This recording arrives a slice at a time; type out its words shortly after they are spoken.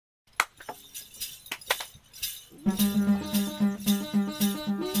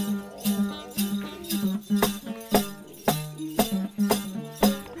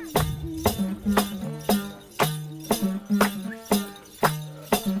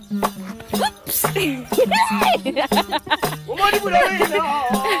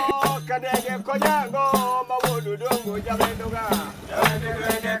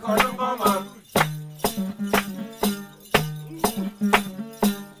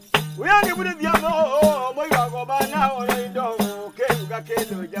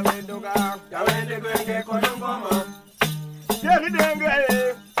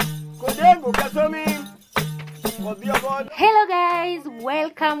Hello guys,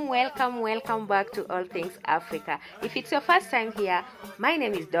 welcome back to All Things Africa. If it's your first time here, my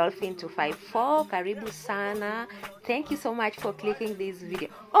name is Dolphin254. Karibu sana. Thank you so much for clicking this video.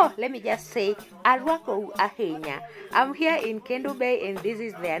 Oh, let me just say Arwako Ahinya. I'm here in KENDU-Bay and this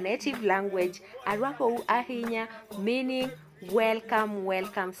is their native language. Arwako Ahinya, meaning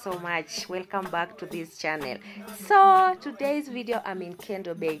welcome so much. Welcome back to this channel. So today's video, I'm in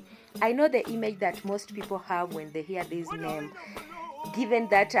KENDU-Bay. I know the image that most people have when they hear this name, given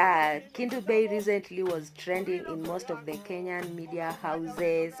that KENDU-Bay recently was trending in most of the Kenyan media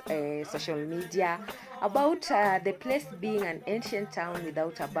houses, social media, about the place being an ancient town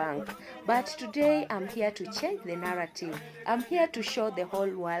without a bank. But today I'm here to change the narrative. I'm here to show the whole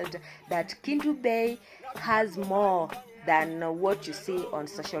world that KENDU-Bay has more than what you see on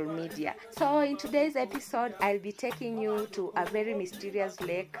social media. So in today's episode, I'll be taking you to a very mysterious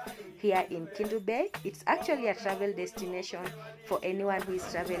lake here in KENDU-Bay. It's actually a travel destination for anyone who is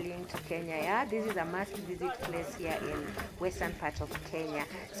traveling to Kenya. Yeah, this is a must-visit place here in western part of Kenya.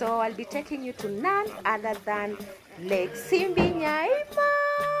 So I'll be taking you to none other than Lake Simbi Nyaima.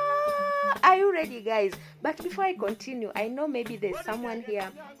 Are you ready, guys? But before I continue, I know maybe there's someone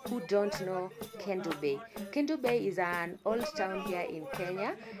here who don't know KENDU-Bay. KENDU-Bay is an old town here in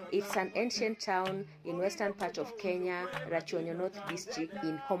Kenya. It's an ancient town in western part of Kenya, Rachuonyo North District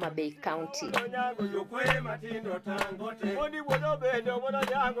in Homabay County.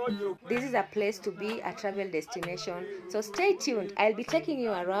 This is a place to be, a travel destination. So stay tuned. I'll be taking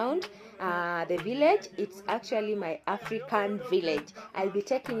you around the village. It's actually my African village. I'll be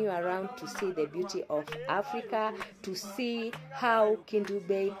taking you around to see the beauty of Africa, to see how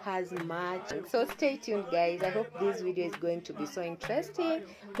KENDU-Bay has much. So stay tuned, guys. I hope this video is going to be so interesting.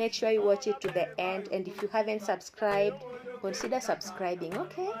 Make sure you watch it to the end, and if you haven't subscribed, consider subscribing.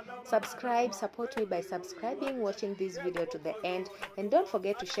 Okay, subscribe, support me by subscribing, watching this video to the end, and don't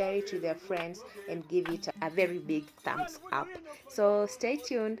forget to share it with your friends and give it a very big thumbs up. So stay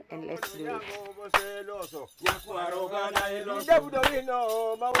tuned and let's do it.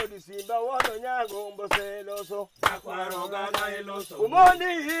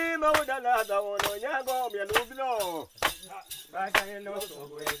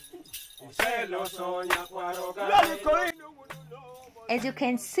 As you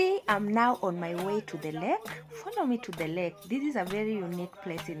can see, I'm now on my way to the lake. Follow me to the lake. This is a very unique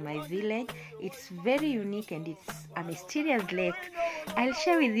place in my village. It's very unique and it's a mysterious lake. I'll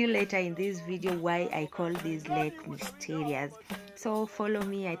share with you later in this video why I call this lake mysterious. So follow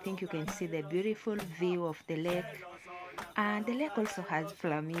me. I think you can see the beautiful view of the lake. And the lake also has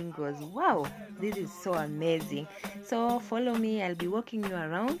flamingos. Wow, this is so amazing. So follow me. I'll be walking you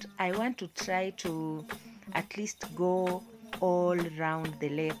around. I want to try to at least go all around the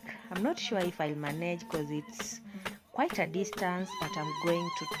lake. I'm not sure if I'll manage because it's quite a distance, but I'm going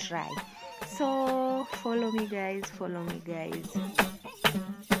to try. So follow me, guys. Follow me, guys.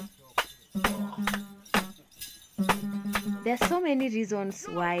 There's so many reasons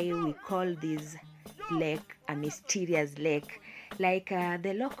why we call this lake a mysterious lake. Like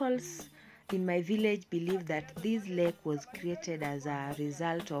the locals in my village believe that this lake was created as a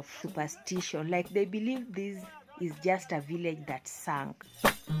result of superstition. Like they believe this is just a village that sank.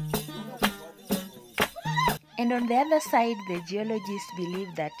 And on the other side, the geologists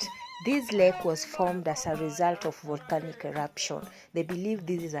believe that this lake was formed as a result of volcanic eruption. They believe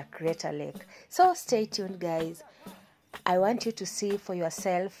this is a crater lake. So stay tuned, guys. I want you to see for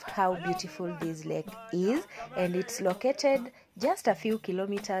yourself how beautiful this lake is, and it's located just a few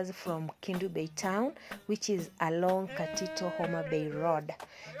kilometers from KENDU-Bay town, which is along Katito Homabay Road.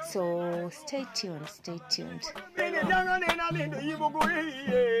 So stay tuned, stay tuned.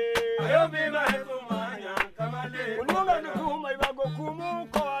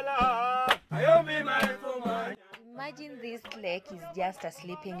 Imagine this lake is just a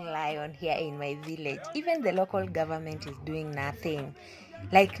sleeping lion here in my village. Even the local government is doing nothing.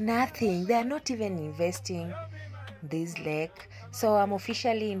 Like nothing. They are not even investing this lake. So I'm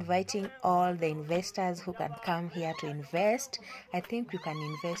officially inviting all the investors who can come here to invest. I think you can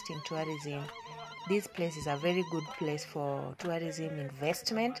invest in tourism this place is a very good place for tourism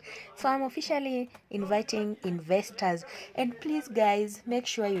investment. So I'm officially inviting investors, and please guys, make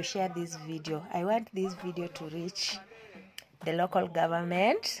sure you share this video. I want this video to reach the local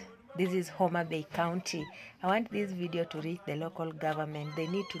government. This is Homa Bay County. I want this video to reach the local government. They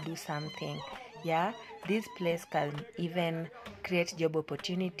need to do something. Yeah, this place can even create job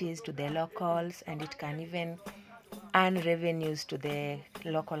opportunities to the locals, and it can even earn revenues to the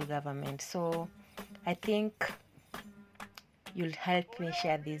local government. So I think you'll help me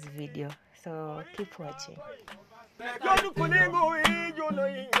share this video. So keep watching.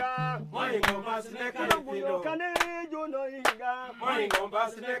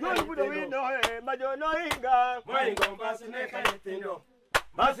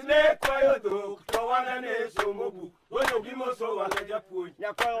 Masne kwayo do kawana ne somobu wono gimo so wala japu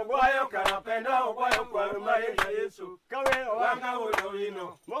nya kwayo kwayo karapenda kwayo kwayo mai na Yesu kawe wanga wono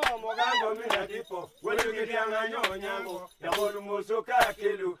ino mo gango mina dipo wono gidianga nyonyango ya wono muso ka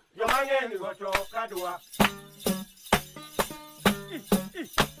kelu yo mangeni goto kadwa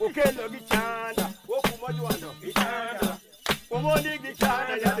ukelo gichanda wokumojwando gichanda omoni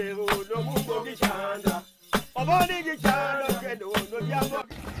gichanda ya devo no mungo gichanda.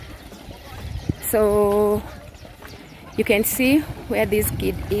 So you can see where this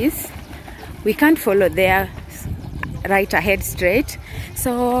kid is. We can't follow there right ahead straight,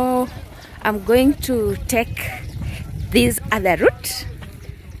 so I'm going to take this other route,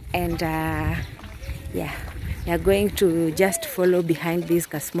 and yeah, we are going to just follow behind this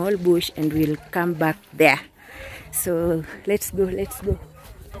small bush and we'll come back there. So let's go.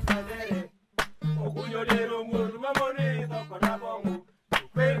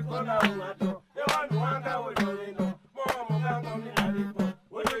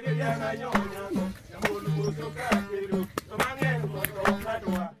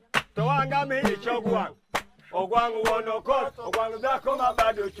 Ogwang wono kot ogwang dako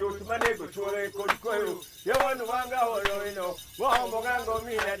mabado chut manego chore kod koyo yewon wanga ino mo gango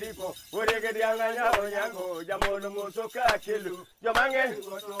mina dipo orege dianga nyalo nyango jamono moso ka kelu jomange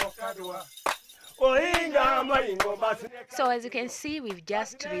goto kadwa. So as you can see, we've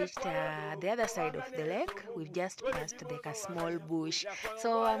just reached the other side of the lake. We've just passed a small bush.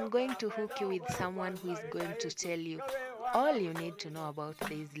 So I'm going to hook you with someone who is going to tell you all you need to know about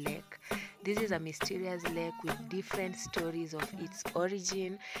this lake. This is a mysterious lake with different stories of its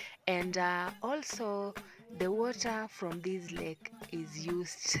origin, and also the water from this lake is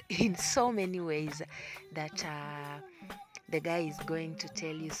used in so many ways that the guy is going to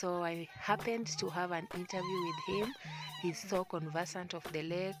tell you. So I happened to have an interview with him. He's so conversant of the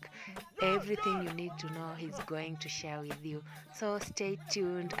lake. Everything you need to know he's going to share with you. So stay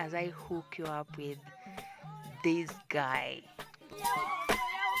tuned as I hook you up with this guy.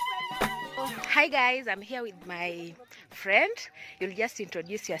 Hi guys, I'm here with my friend. You'll just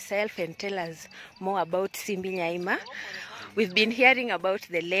introduce yourself and tell us more about Simbi Nyaima. We've been hearing about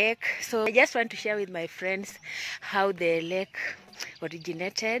the lake, so I just want to share with my friends how the lake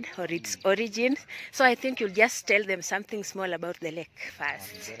originated or its origin. So I think you'll just tell them something small about the lake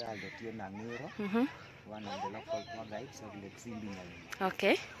first. One of the local tour guides of Lake Simbi Nyaima.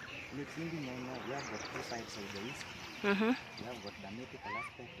 Okay. Lake Simbi Nyaima, we have got two sides of the east. We have got the mythical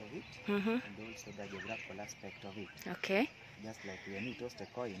aspect of it and also the geographical aspect of it. Okay. Just like when you toss a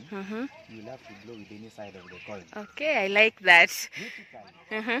coin, you'll have to blow with any side of the coin. Okay, I like that.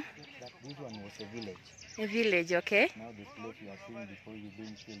 Mythically, that this one was a village. A village, okay. Now this lake you are seeing before you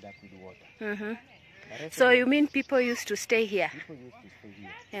being filled up with water. So you mean people used to stay here? People used to stay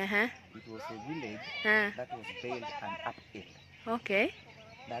here. It was a village that was built and uphill. Okay.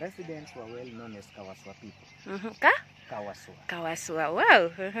 The residents were well known as Kawaswa people. Kawaswa. Kawaswa,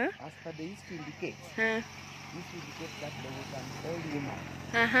 wow. As per the history indicates, that there was an old woman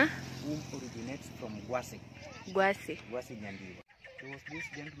who originates from Gwasi. Gwasi Nyandiwa. There was this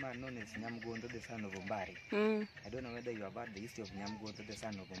gentleman known as Nyamgondo, the son of Umbari. I don't know whether you have heard the history of Nyamgondo, the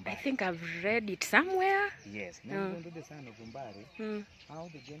son of Umbari. I think I've read it somewhere. Yes, Nyamgondo, the son of Umbari. How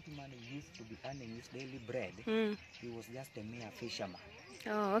the gentleman used to be earning his daily bread, he was just a mere fisherman.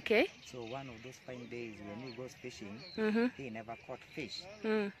 Oh, okay. So one of those fine days when he goes fishing, he never caught fish.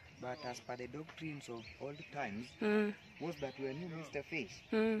 But as per the doctrines of old times, was that when you missed a fish,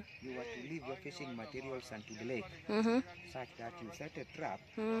 you were to leave your fishing materials unto the lake, such that you set a trap,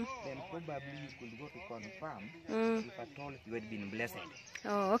 then probably you could go to confirm if at all you had been blessed.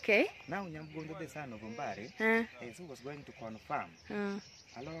 Oh, okay. Now Nyamgondo, the son of Umbari, as he was going to confirm,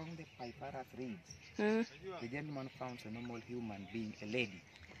 along the Paiparas reeds, the gentleman found a normal human being, a lady.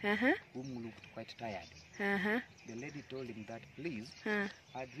 whom looked quite tired. The lady told him that, please,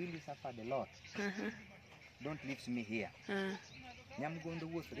 I'd really suffered a lot. Don't leave me here.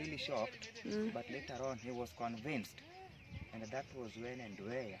 Nyamgondo was really shocked, but later on he was convinced. And that was when and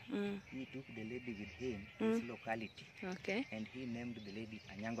where he took the lady with him to this locality. Okay. And he named the lady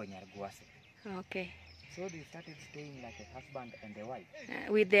Anyango Nyargwase. Okay. So they started staying like a husband and a wife.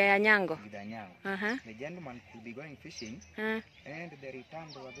 With the Anyango? With Anyango. The gentleman could be going fishing, and the return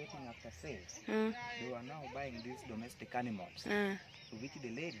they were getting after sales. They were now buying these domestic animals, to which the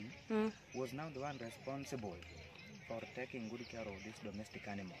lady was now the one responsible for taking good care of these domestic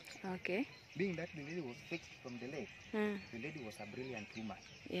animals. Okay. Being that the lady was fixed from the lake, the lady was a brilliant woman.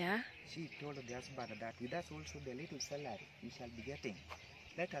 Yeah. She told the husband that with us also the little salary we shall be getting,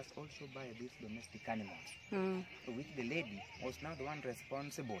 let us also buy these domestic animals. To which the lady was now the one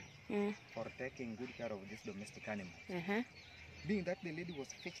responsible for taking good care of these domestic animals. Being that the lady was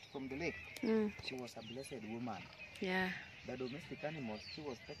fixed from the lake, she was a blessed woman. Yeah. The domestic animals she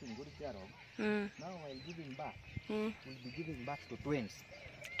was taking good care of, now while giving birth, will be giving birth to twins.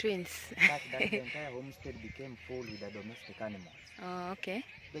 Twins. Such that the entire homestead became full with the domestic animals. Oh, okay.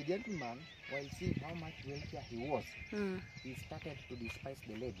 The gentleman, while seeing how much wealthier he was, he started to despise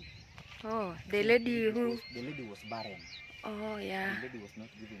the lady. Oh, the lady who... The lady was barren. Oh, yeah. The lady was not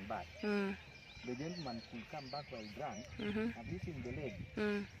giving birth. The gentleman could come back while drunk, abusing the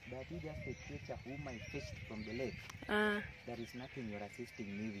lady, that you just a creature whom I fished from the lake. There is nothing you're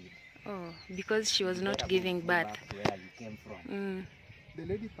assisting me with. Oh, because she was not giving birth. Back to where you came from. The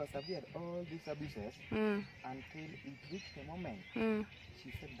lady persevered all these abuses until it reached a moment.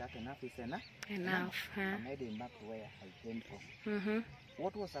 She said that enough is enough. I made him back to where I came from.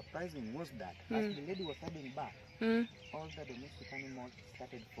 What was surprising was that as the lady was having birth, all the domestic animals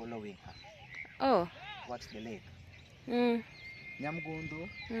started following her. Oh. Towards the lake. Nyamgondo,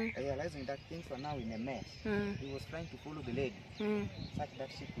 realizing that things were now in a mess, he was trying to follow the lady, such that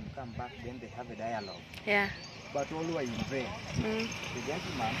she could come back, then they have a dialogue. Yeah. But all were in vain. The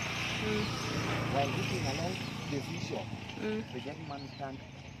gentleman, while looking along the seashore, the gentleman turned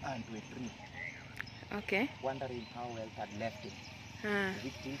onto a tree. Okay. Wondering how else had left him.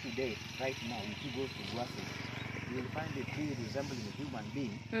 Which till today, right now, if he goes to Guasi, you will find a tree resembling a human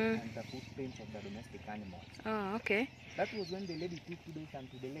being and the footprints of the domestic animals. Oh, okay. That was when the lady took to this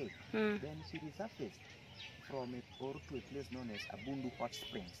unto the lake. Then she resurfaced from it or to a place known as Abundu Hot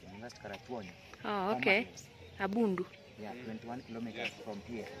Springs in West Rachuonyo. Oh, okay. Abundu. Yeah, 21 kilometers from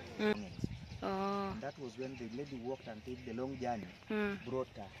here. Oh. That was when the lady walked until the long journey brought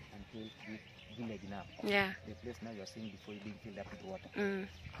her until this village now. Yeah. The place now you are seeing before being filled up with water.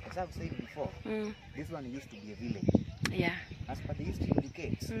 As I've said before, this one used to be a village. Yeah. As per the history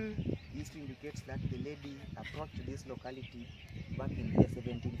indicates, history indicates that the lady approached this locality back in the year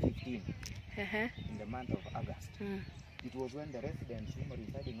 1715, in the month of August. It was when the residents who were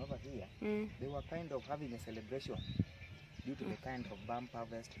residing over here, they were kind of having a celebration due to the kind of bump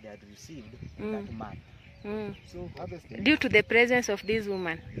harvest they had received that month. So harvesting... Due to the presence of this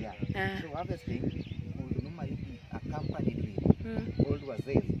woman? Yeah. So harvesting would normally be accompanied with old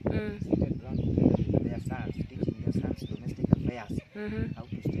wazee seated around with their sons, teaching their sons domestic affairs, how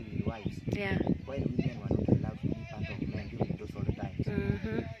to stay with wives, while women were not allowed to be part of men during those old times.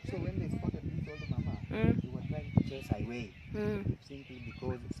 So when they spotted this old mama, they were trying to chase her away, simply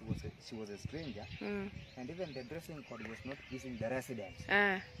because she was a stranger, and even the dressing code was not pleasing the residents.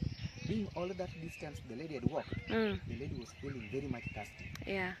 Being all that distance the lady had walked, the lady was feeling very much thirsty.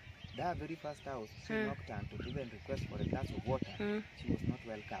 Yeah. That very first house, she knocked on to even request for a glass of water. She was not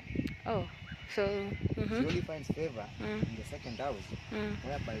welcome. Oh, so... She only finds favor in the second house,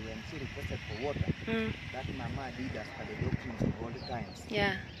 whereby when she requested for water, that mama did as per the doctrines of old times.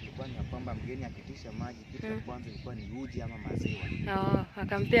 Yeah. Ilikuwa ni ya kwamba mgeni akitisha maji, kitu ya kwanza ilikuwa ni uji ama maziwa. Oh,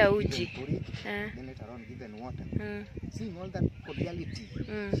 akampea uji. Then later on given water. Seeing all that cordiality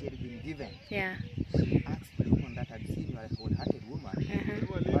she had been given, she asked the woman that had seen her whole-hearted woman,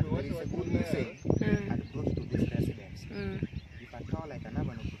 but there is a good message and brought to this residence. If at all I can have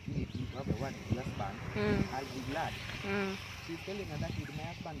an opportunity to have a word with your husband, I'll be glad. She's telling her that with my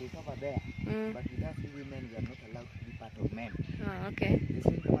husband is over there, but with us women we are not allowed to be part of men. Oh, okay. The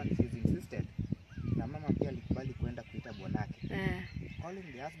same one she's insisted, na mama pia alikubali kwenda kuita bwanake. Calling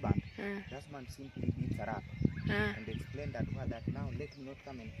the husband simply beats her up and explained that now let me not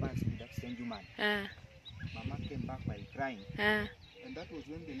come and fancy with that same woman. Mama came back while crying, and that was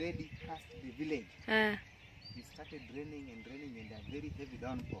when the lady cursed the village it started raining and a very heavy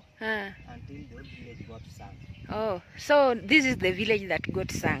downpour until the whole village got sunk. Oh, so this is the village that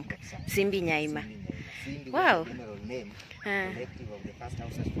got sunk, Simbi Nyaima. Simbi Wow. was the general name, collective of the first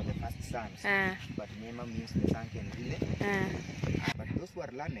houses for the first sons. But Nyaima means the sunken village. But those who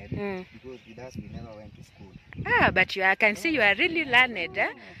are learned, because with us we never went to school. Ah, but I can see you are really learned.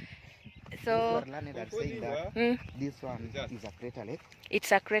 So those who are learned are saying that this one is a crater lake.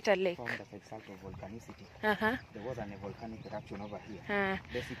 It's a crater lake. Formed as a result of volcanicity. There was a volcanic eruption over here.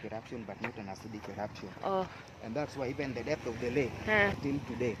 Basic eruption, but not an acidic eruption. Oh. And that's why even the depth of the lake, till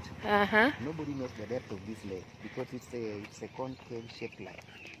to date, nobody knows the depth of this lake because it's a concave shaped lake.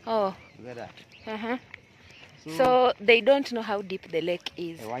 Oh. You get that? So they don't know how deep the lake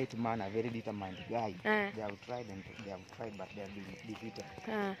is. A white man, a very determined guy, they have tried, but they have been defeated.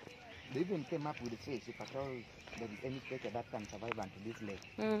 They even came up with fish. If at all there is any creature that can survive unto this lake,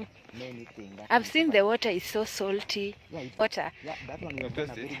 many things. I've seen the water is so salty. Yeah, Water. Yeah, that one is a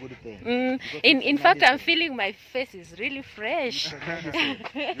very good thing. In fact, I'm feeling my face is really fresh.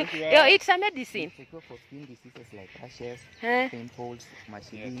 Yo, it's a medicine. It's a cure for skin diseases like rashes, pimples,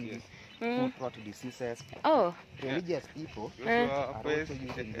 machine, food rot diseases. Oh. Religious people are also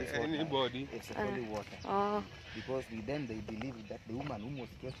using this water. It's a holy water. Oh. Because with them they believe that the woman who was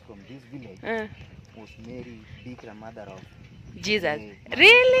fetched from this village was Mary, Bikra, mother of Jesus.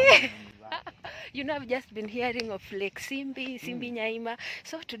 Really? You know, I've just been hearing of Lake Simbi Nyaima.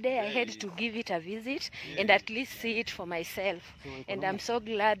 So today I had to give it a visit and at least see it for myself. And I'm so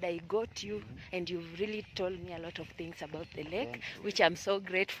glad I got you and you've really told me a lot of things about the lake, which I'm so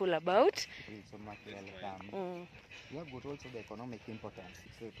grateful about. You're so much welcome. We have got also the economic importance.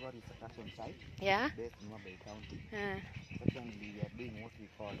 It's a tourist attraction site based in Homabay County. Secondly, we are doing what we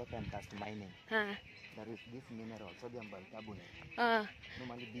call open cast mining. There is this mineral, sodium bicarbonate,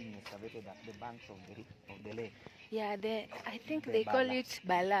 normally being excavated at the banks of the lake. Yeah, I think they call it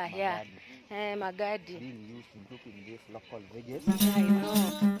Bala, yeah. Magadi. Being used in cooking these local veggies. I know.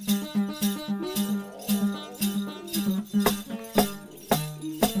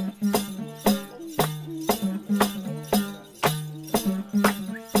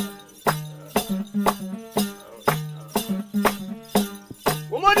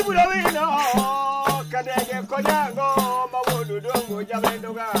 Konyango mawodu dongo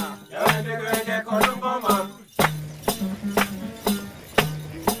jabendoga jabendege kolungoma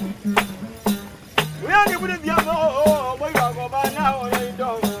Uyangi bude diamo moyo bana ole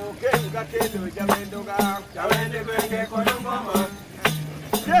ndongo kenga kendo jabendoga jabendege kolungoma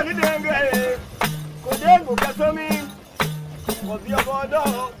Yeni denge kodengo kasomi Obio bodo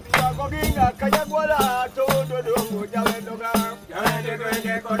Wagoginga kanyagwala todo dongo jabendoga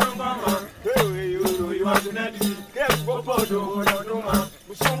jabendege kolungoma Watunadi, Kepo Podo, Dodoma,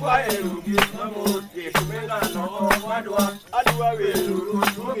 Musumba, Erugi, Mamo, Kumena, no, Wadua, Adua,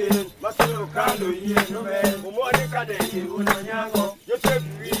 Rugen, Maso, Kalo, Yeno, Monica, Unyango.